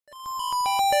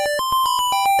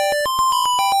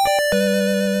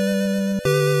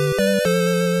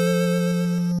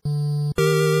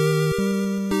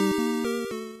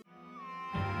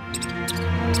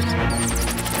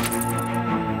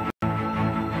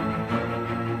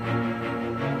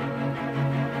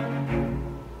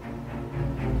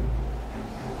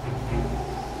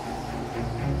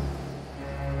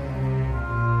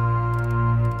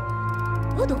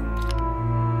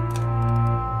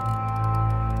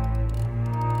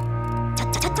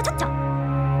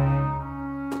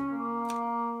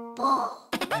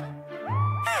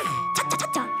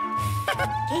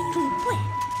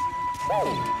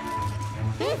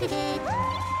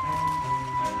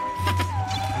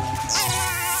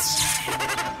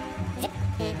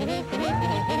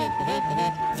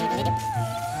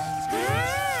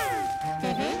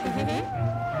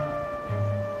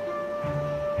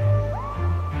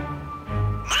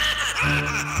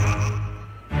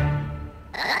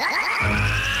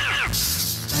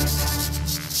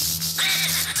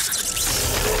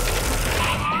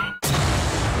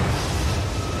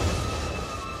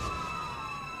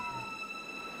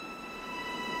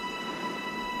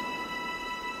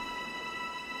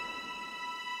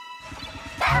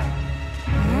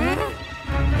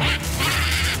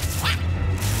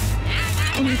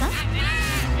が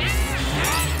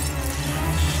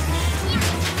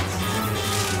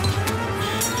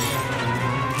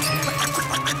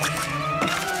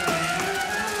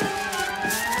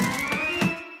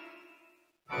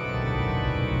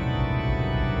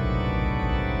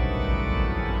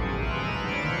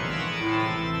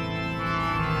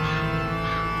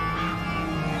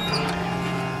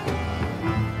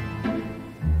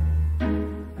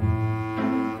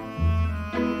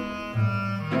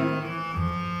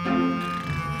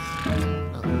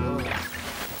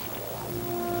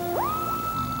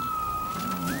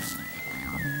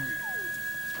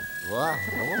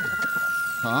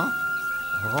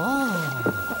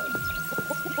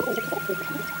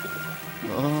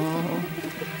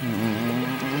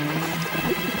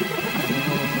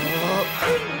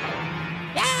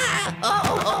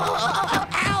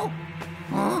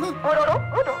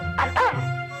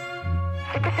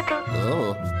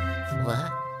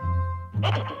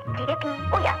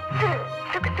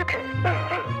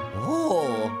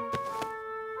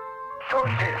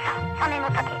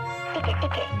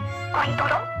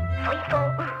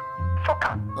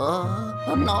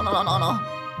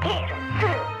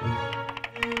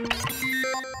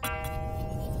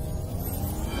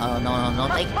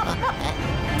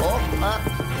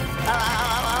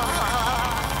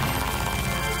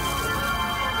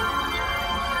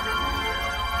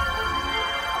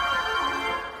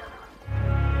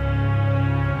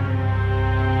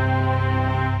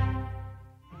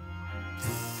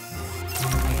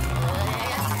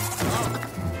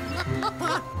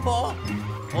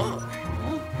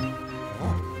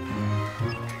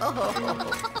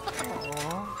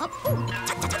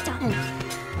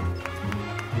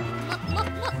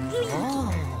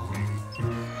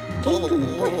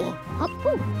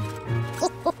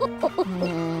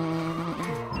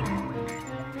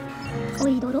お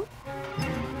いどろ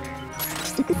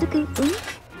すくすくうん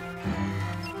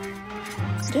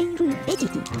ゲイルエジ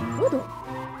ティオドル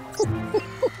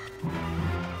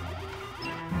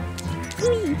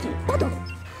イージオド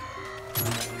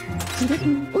ジル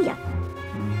ンオヤ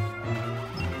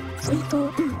ソイソ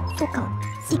ウソカ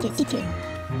シケシケ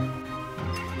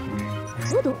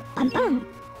オドパンパン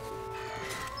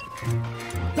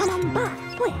ヤマンバ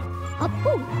ポエアッポ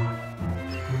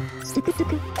ーすくす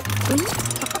くうんチャッ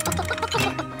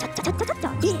チャチャッチャチャッチ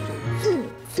ャゲールスー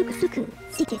すくすく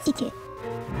シケシケ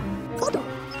オドル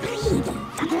イージ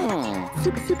サナ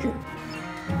すくすくん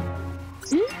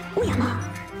おやま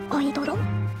アイドロ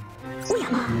おや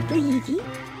まルイージ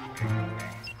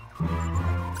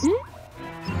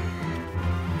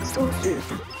ソースー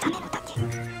さんサメの竹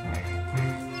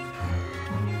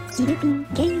ジルピン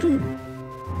ゲイル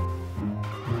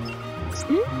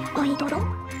アイドロ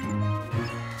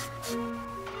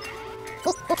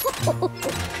ほっほっほっほっほ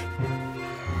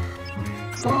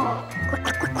そう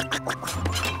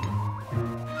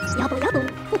やぼやぼほ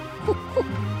っほっほ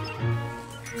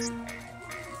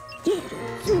ゲール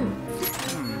スー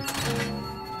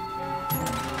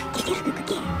ゲゲルググ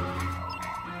ゲ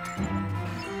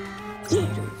ゲー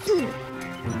ルスー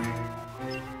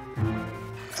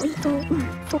ソイソウ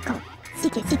ソカシ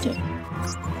ケシケ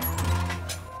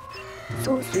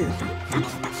ソースーさんサメの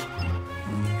竹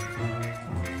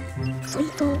ソイ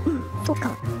ソウソ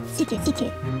カシケシ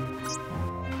ケ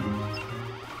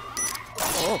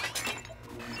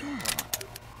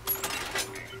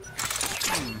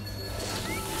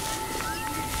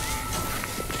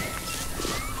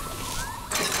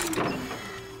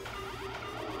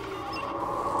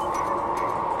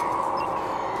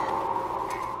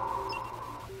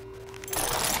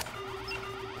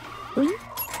おい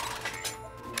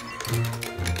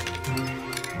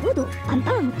オドパン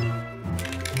パン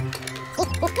ほっ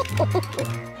ほっほっほっほっ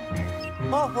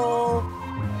ほほ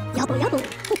やぼやぼほっ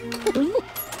ほいほっ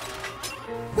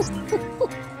ほっほ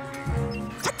チ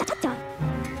ャッチャチャッチャ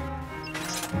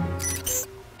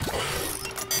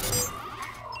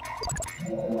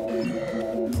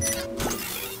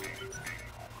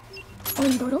お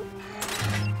いどろ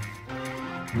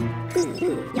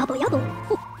やぼやぼ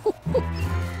ほっほっほ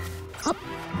はっ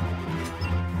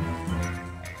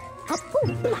はっぽ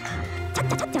んうまかチャッ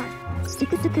チャチャッチャす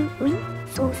くすくウィン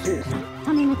ソースーさん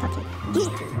サメの竹ゲ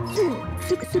ールスー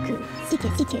すくすくシケ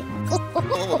シケほっほっ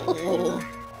ほっほっほっほ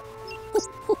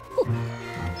っほっ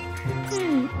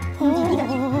ほじびがウィ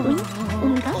ンお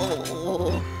んが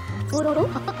おろろ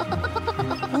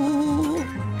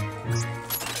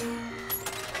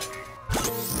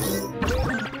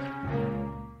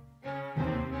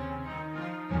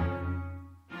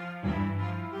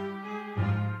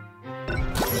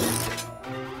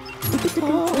すくすくお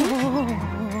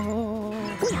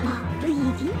やまルイ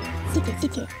ージシケシ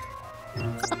ケ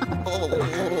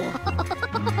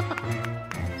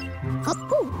八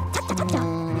方ちゃっちゃちゃっちゃ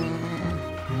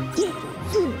ゲー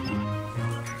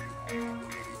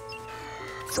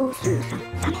ス総数さん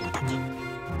サメの竹ち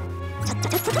ゃっちゃ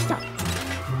ちゃっちゃちゃっちゃ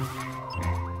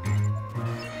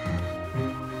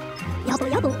やぼ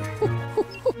やぼほっほっ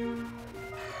ほ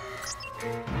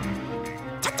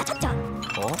ちゃっちゃちゃっちゃ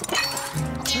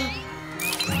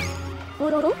お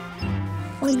ろろ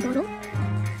おいろろ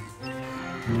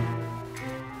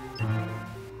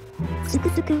すく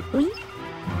すくウイン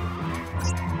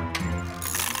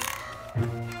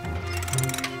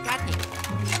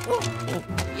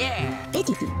エ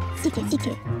ジジシケシ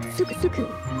ケすくすく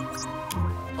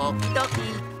オキドキ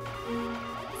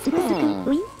すくすく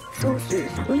ウイン総数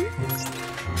さウインエ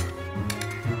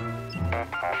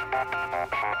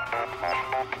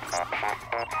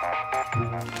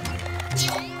ジ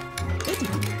ジ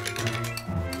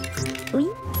ウイン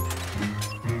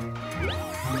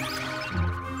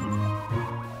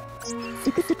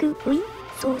すくすくウイン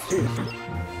総数さ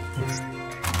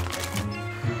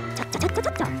ちゃっちゃちゃっちゃち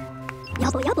ゃっちゃ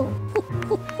やぼやぼほっ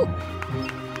ほっほ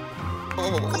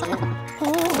ち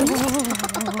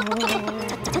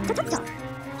ゃっちゃちゃっちゃちゃっちゃ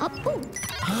八方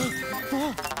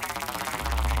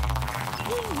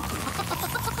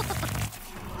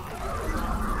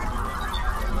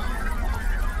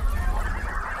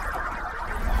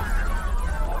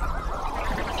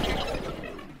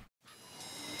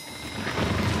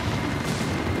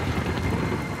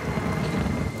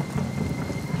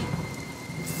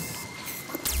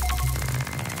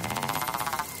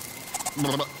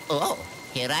Oh,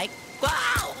 here I go!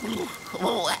 Wow!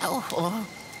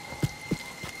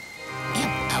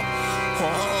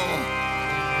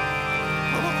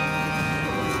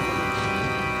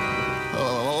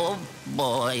 Oh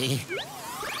boy!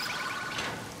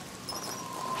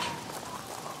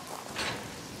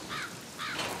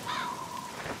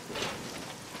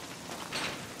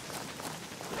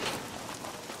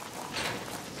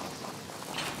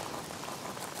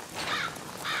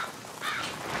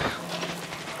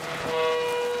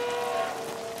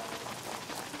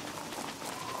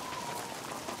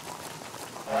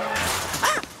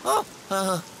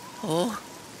 Oh.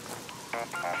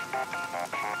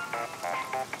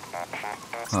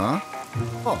 Huh?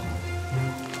 Oh.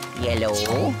 Yellow.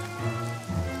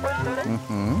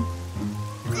 Mm-hmm.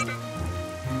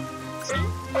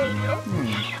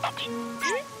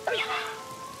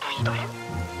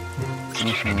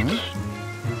 Mm-hmm.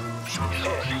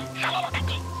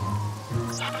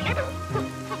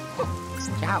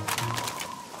 Ciao.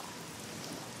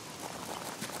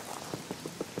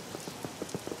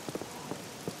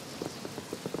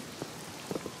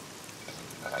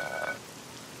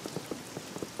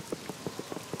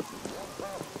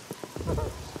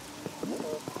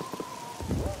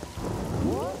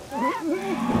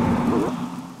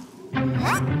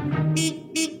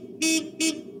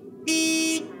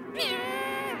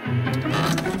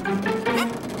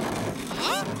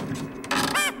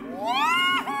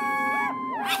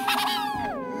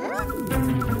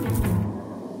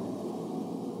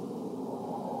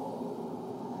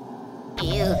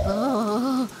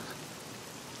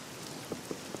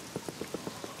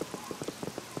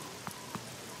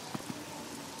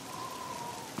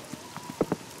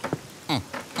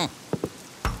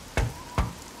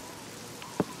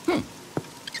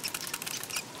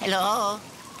 Hello.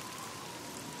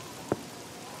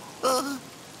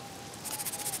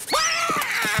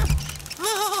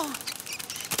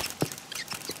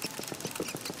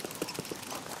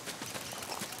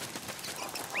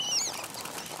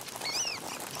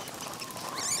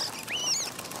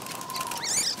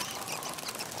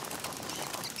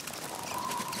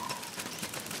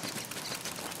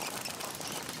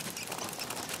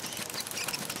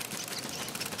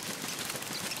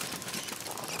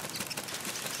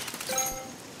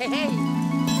 Hey, hey.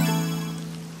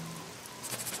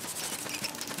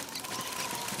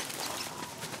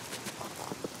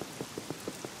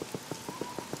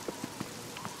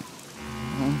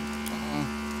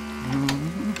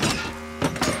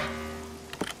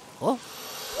 Oh.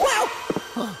 Wow.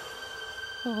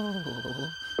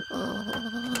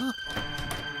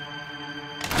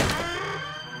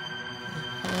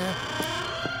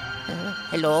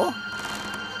 Hello.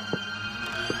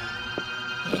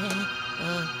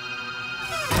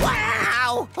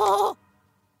 Wow. Oh.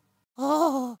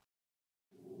 Oh.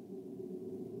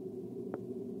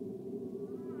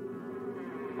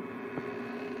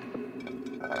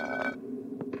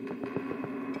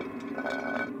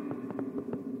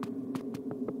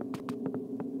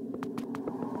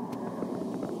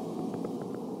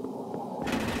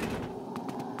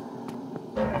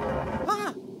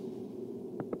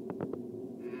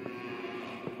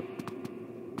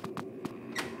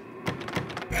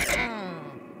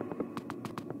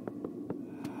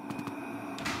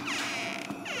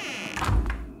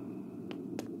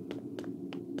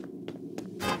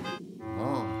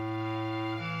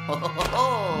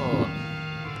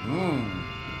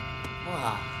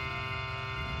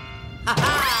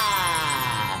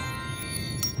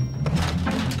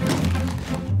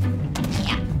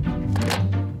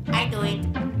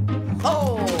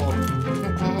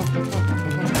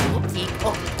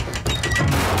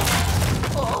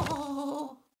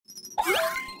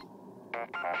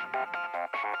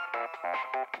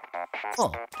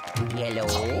 Oh, yellow.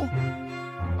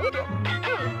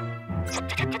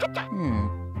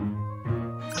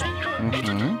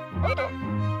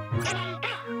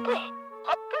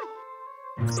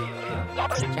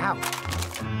 Ciao.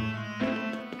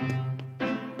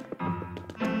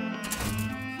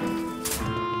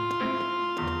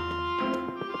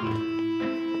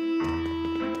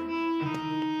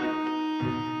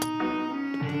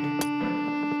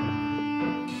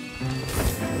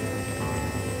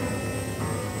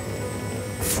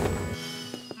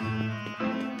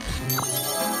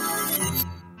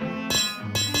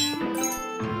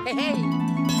 Hey, hey.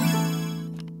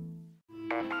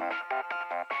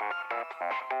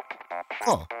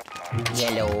 Oh,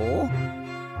 yellow.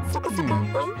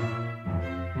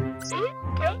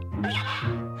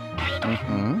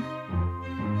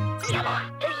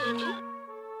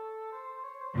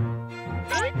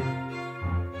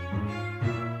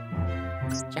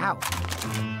 Ciao.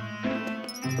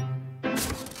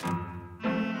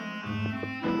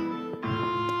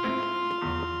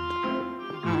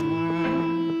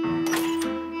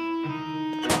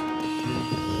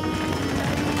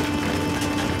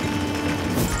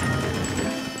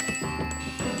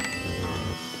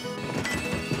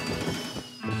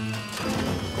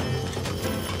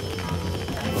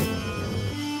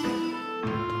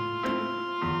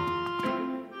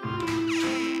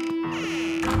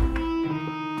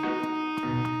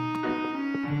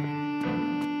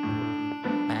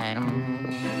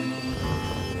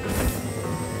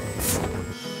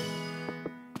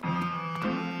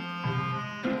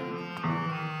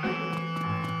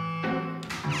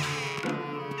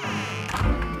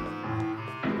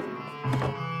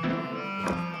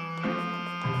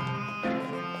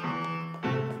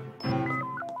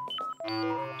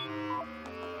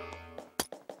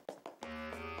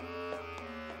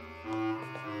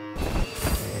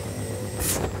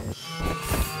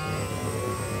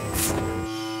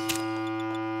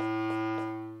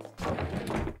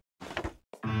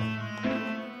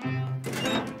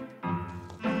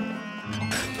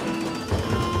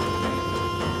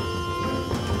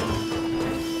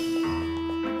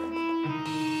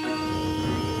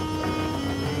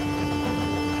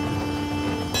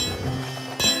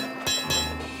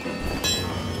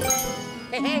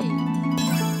 Hey, hey.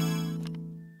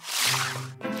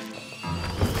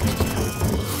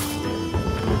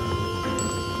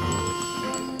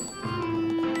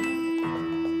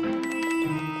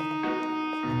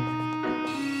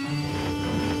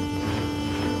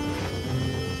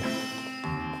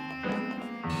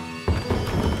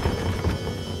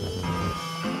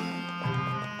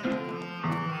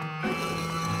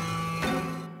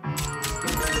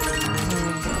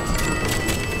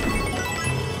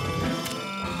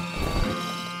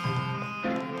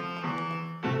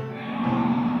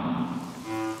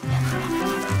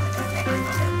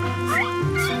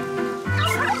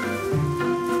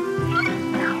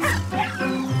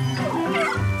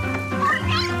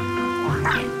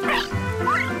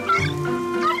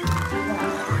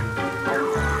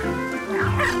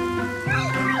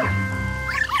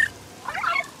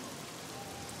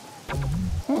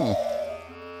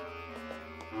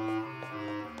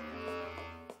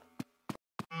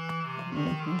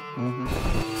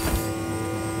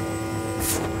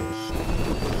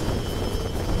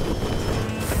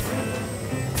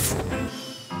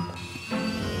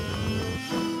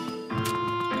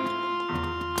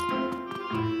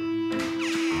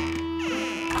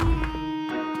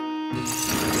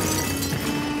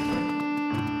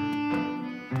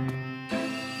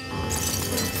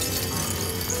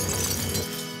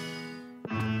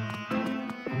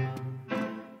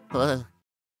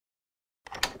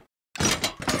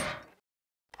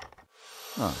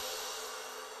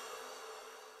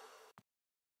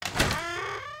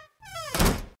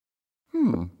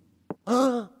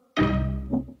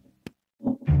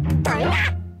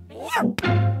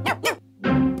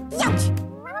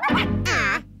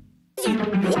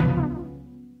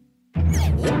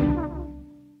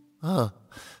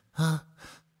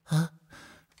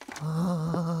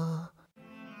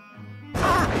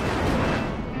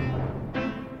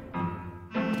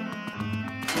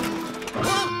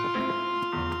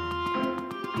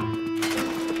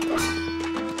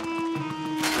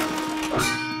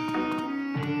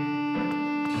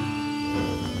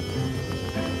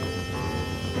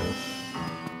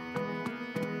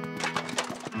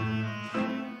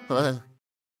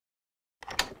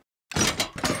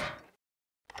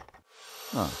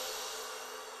 Huh.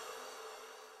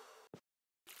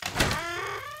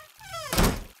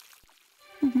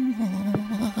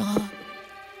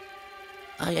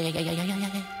 Ay, ay, ay, ay, ay, ay,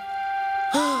 ay, ay.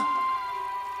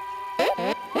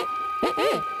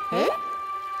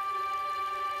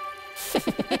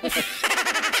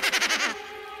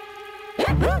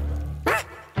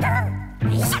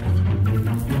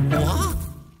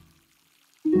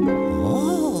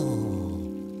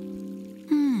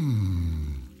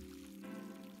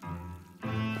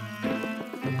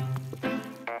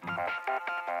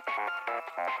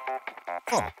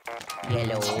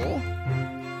 Yellow.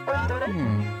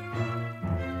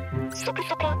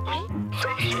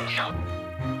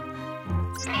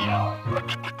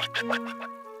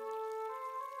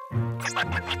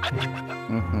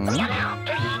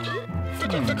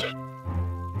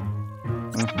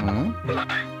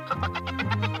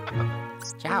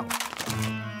 Ciao.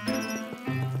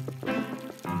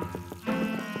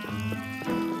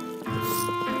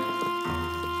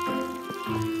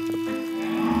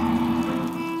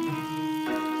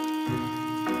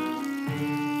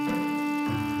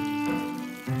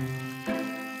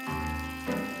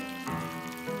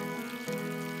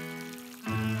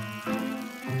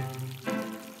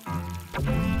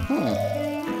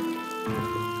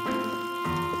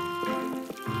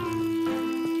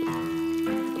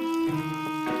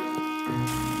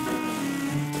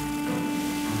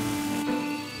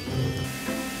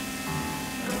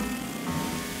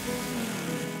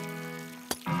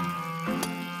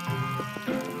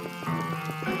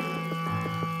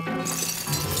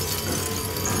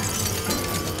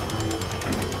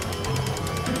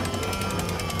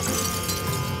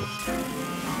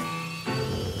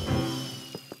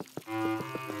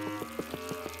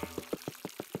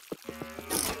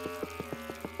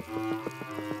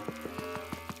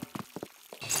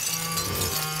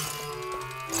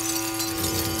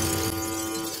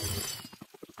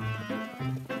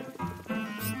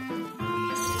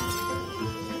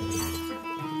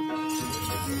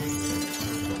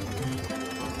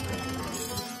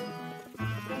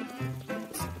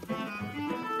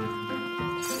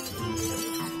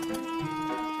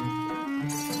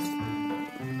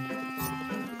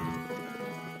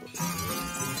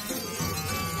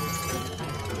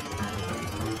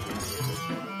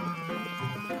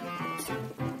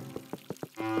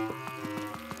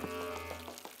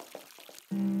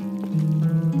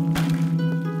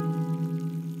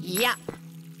 Yeah.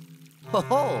 Ho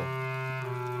ho.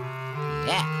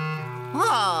 Yeah.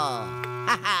 Oh.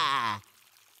 Ha ha.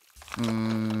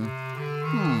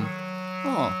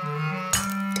 Oh.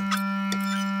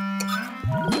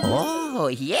 Oh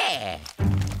yeah.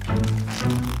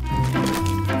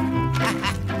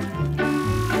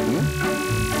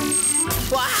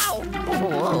 Wow.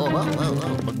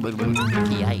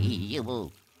 Yeah.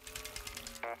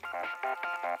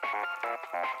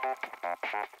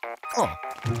 Oh,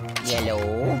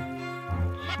 yellow.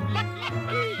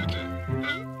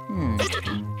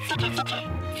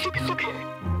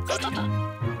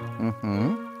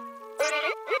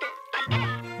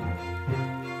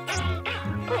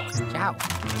 Ciao.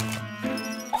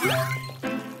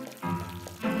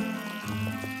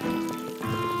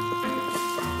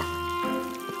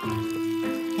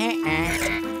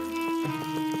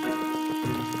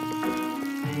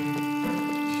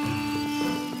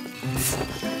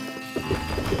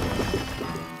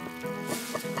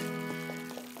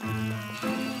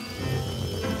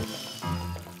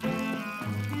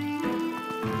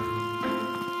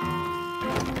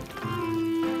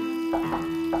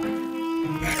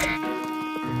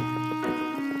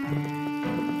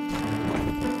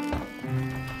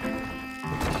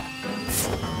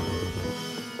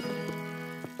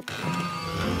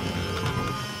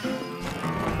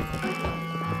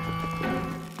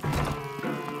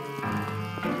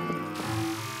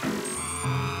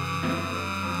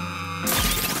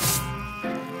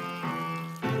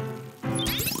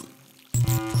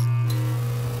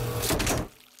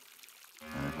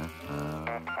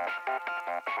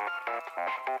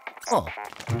 Oh,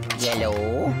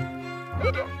 yellow.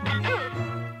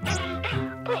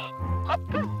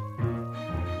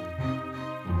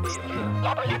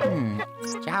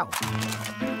 Ciao.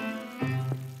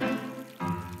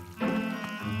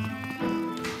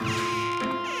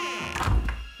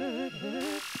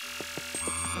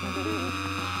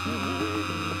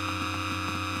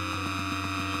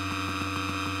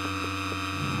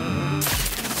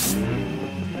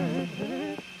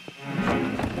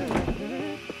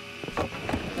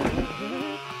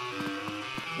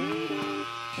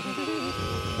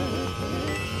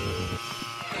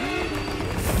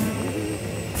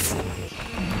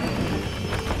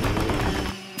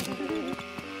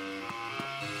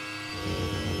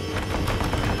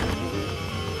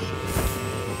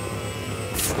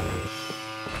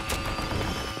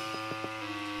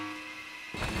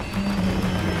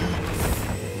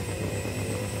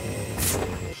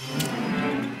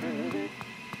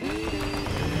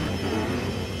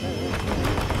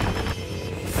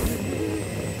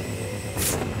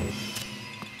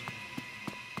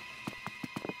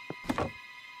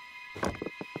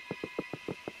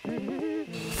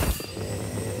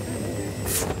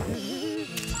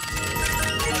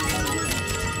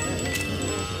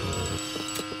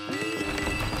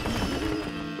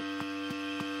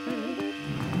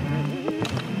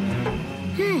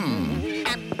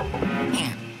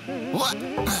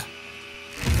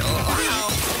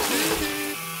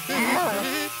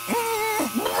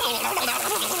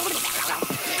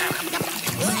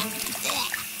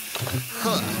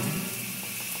 Oh,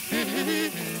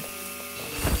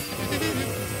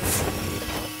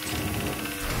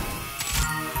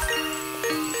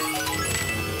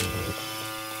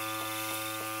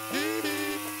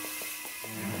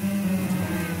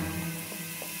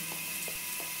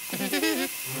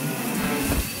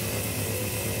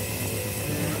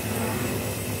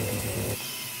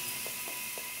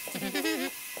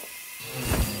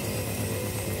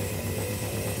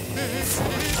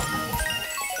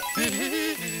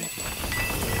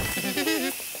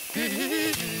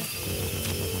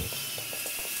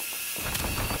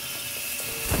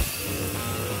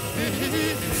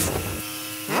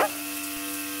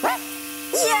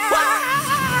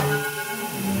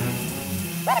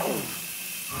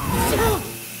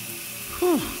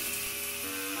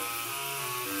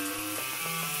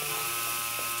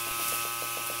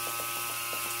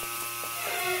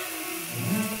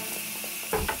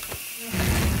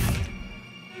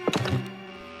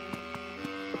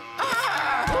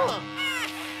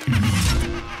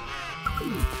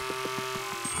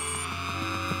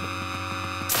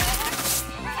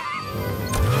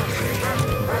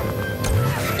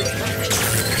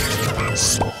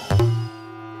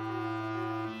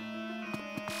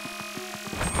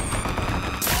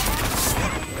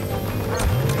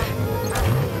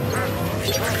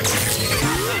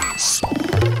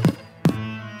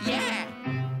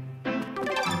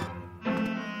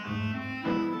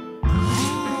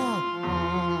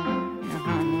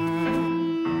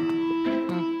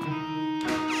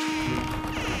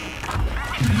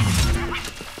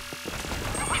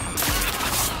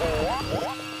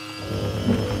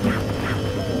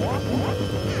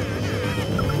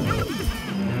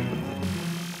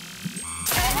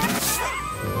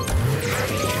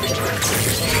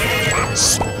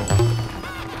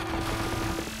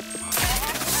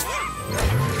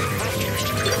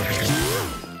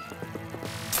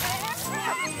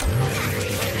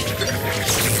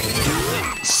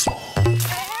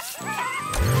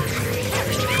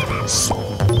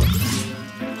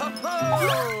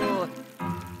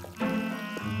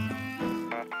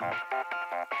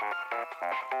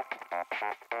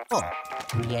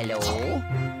 yellow.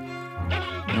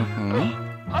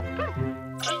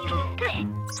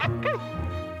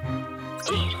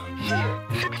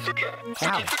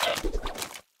 Ow.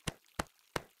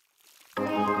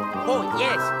 Oh,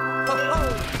 yes.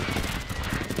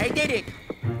 I did it.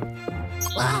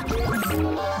 Wow.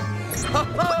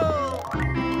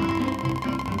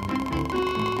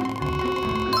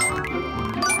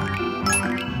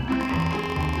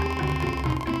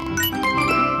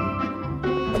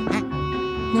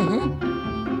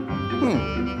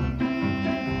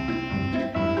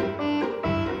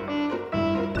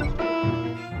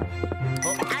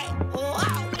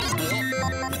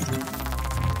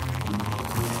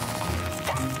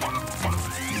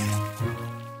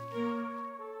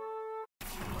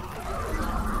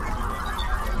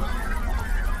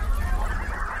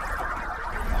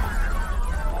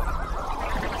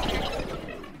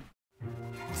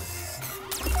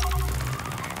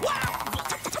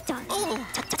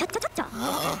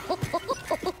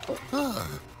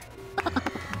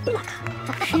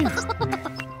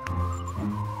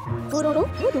 Pororo,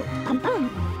 Udo, Pam Pam.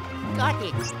 Got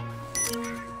it.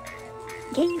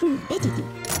 Genru, Vegeti,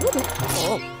 Udo,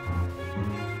 Oh.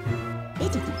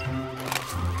 Vegeti.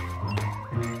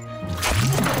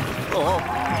 Oh.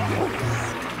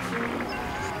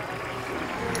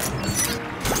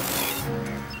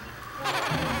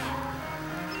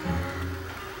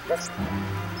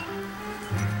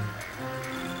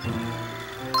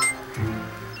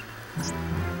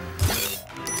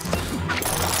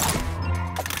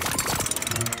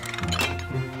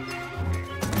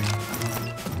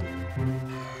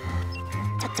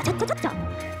 차차차차차.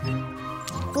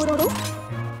 pororo,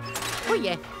 Oh,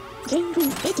 yeah. genru,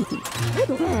 Vegeti,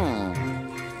 Udo.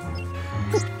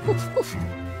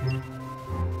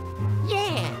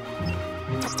 Yeah.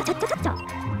 차차차차차.